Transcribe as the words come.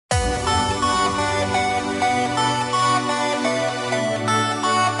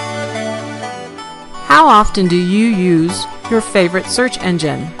How often do you use your favorite search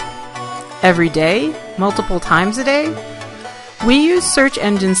engine? Every day? Multiple times a day? We use search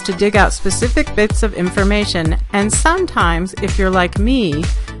engines to dig out specific bits of information, and sometimes, if you're like me,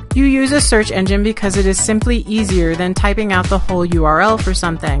 you use a search engine because it is simply easier than typing out the whole URL for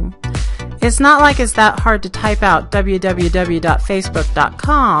something. It's not like it's that hard to type out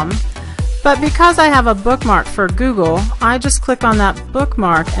www.facebook.com, but because I have a bookmark for Google, I just click on that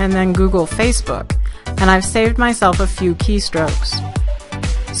bookmark and then Google Facebook, and I've saved myself a few keystrokes.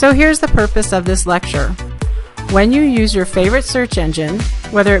 So here's the purpose of this lecture. When you use your favorite search engine,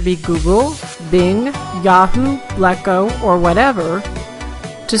 whether it be Google, Bing, Yahoo, Letgo, or whatever,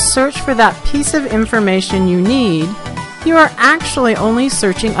 to search for that piece of information you need, you are actually only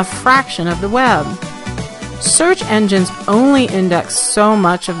searching a fraction of the web. Search engines only index so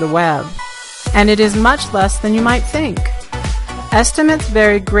much of the web, and it is much less than you might think. Estimates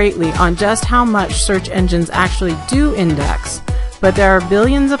vary greatly on just how much search engines actually do index, but there are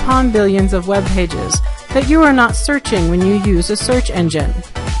billions upon billions of web pages that you are not searching when you use a search engine.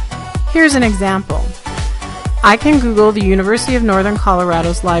 Here's an example. I can Google the University of Northern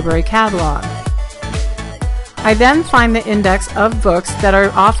Colorado's library catalog. I then find the index of books that are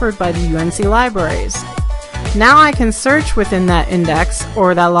offered by the UNC libraries. Now I can search within that index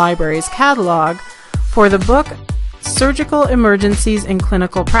or that library's catalog for the book Surgical Emergencies in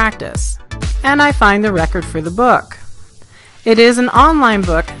Clinical Practice, and I find the record for the book. It is an online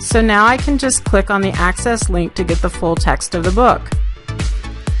book, so now I can just click on the access link to get the full text of the book.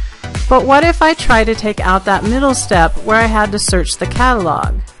 But what if I try to take out that middle step where I had to search the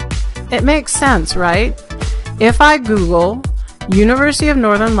catalog? It makes sense, right? If I Google University of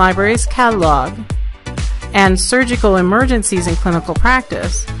Northern Libraries catalog and surgical emergencies in clinical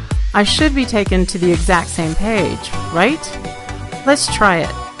practice, I should be taken to the exact same page, right? Let's try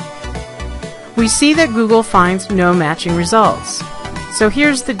it. We see that Google finds no matching results. So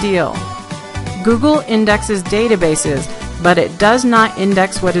here's the deal. Google indexes databases, but it does not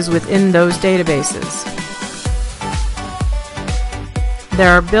index what is within those databases.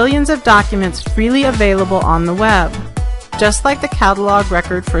 There are billions of documents freely available on the web, just like the catalog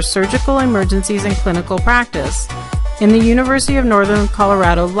record for surgical emergencies in clinical practice in the University of Northern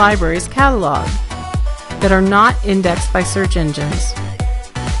Colorado Library's catalog, that are not indexed by search engines.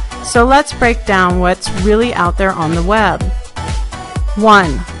 So let's break down what's really out there on the web.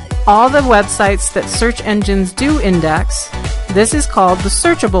 1. All the websites that search engines do index. This is called the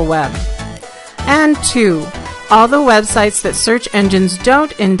Searchable Web. And 2. All the websites that search engines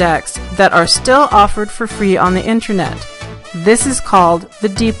don't index that are still offered for free on the internet. This is called the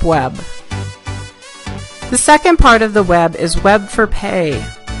Deep Web. The second part of the web is web for pay.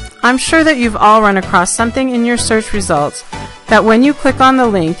 I'm sure that you've all run across something in your search results that when you click on the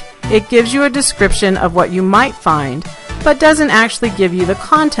link, it gives you a description of what you might find, but doesn't actually give you the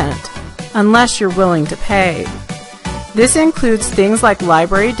content, unless you're willing to pay. This includes things like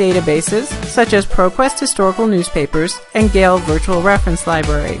library databases, such as ProQuest Historical Newspapers and Gale Virtual Reference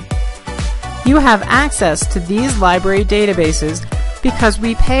Library. You have access to these library databases because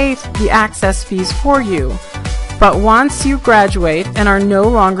we pay the access fees for you, but once you graduate and are no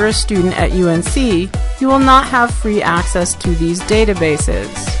longer a student at UNC, you will not have free access to these databases.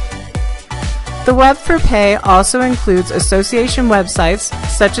 The web for pay also includes association websites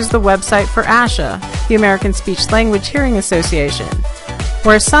such as the website for ASHA, the American Speech Language Hearing Association,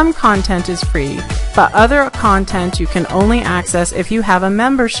 where some content is free, but other content you can only access if you have a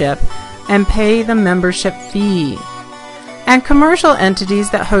membership and pay the membership fee. And commercial entities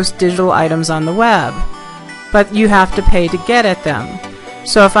that host digital items on the web, but you have to pay to get at them.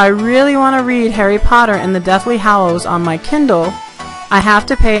 So if I really want to read Harry Potter and the Deathly Hallows on my Kindle, I have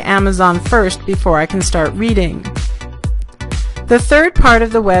to pay Amazon first before I can start reading. The third part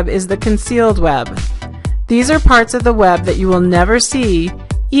of the web is the concealed web. These are parts of the web that you will never see,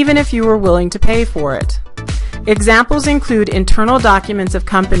 even if you were willing to pay for it. Examples include internal documents of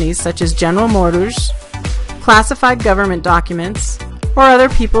companies such as General Motors, classified government documents, or other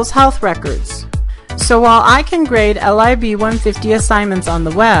people's health records. So while I can grade LIB 150 assignments on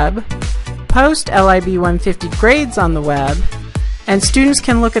the web, post LIB 150 grades on the web, and students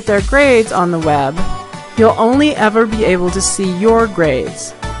can look at their grades on the web, you'll only ever be able to see your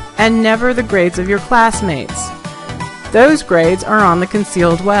grades, and never the grades of your classmates. Those grades are on the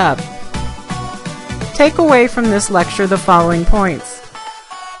concealed web. Take away from this lecture the following points.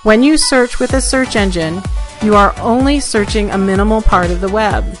 When you search with a search engine, you are only searching a minimal part of the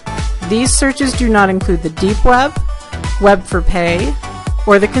web. These searches do not include the deep web, web for pay,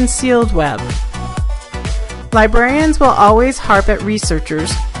 or the concealed web. Librarians will always harp at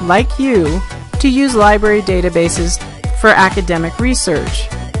researchers, like you, to use library databases for academic research,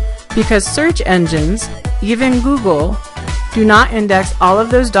 because search engines, even Google, do not index all of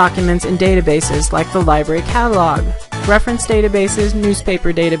those documents in databases like the library catalog, reference databases,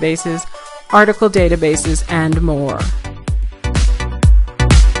 newspaper databases, article databases, and more.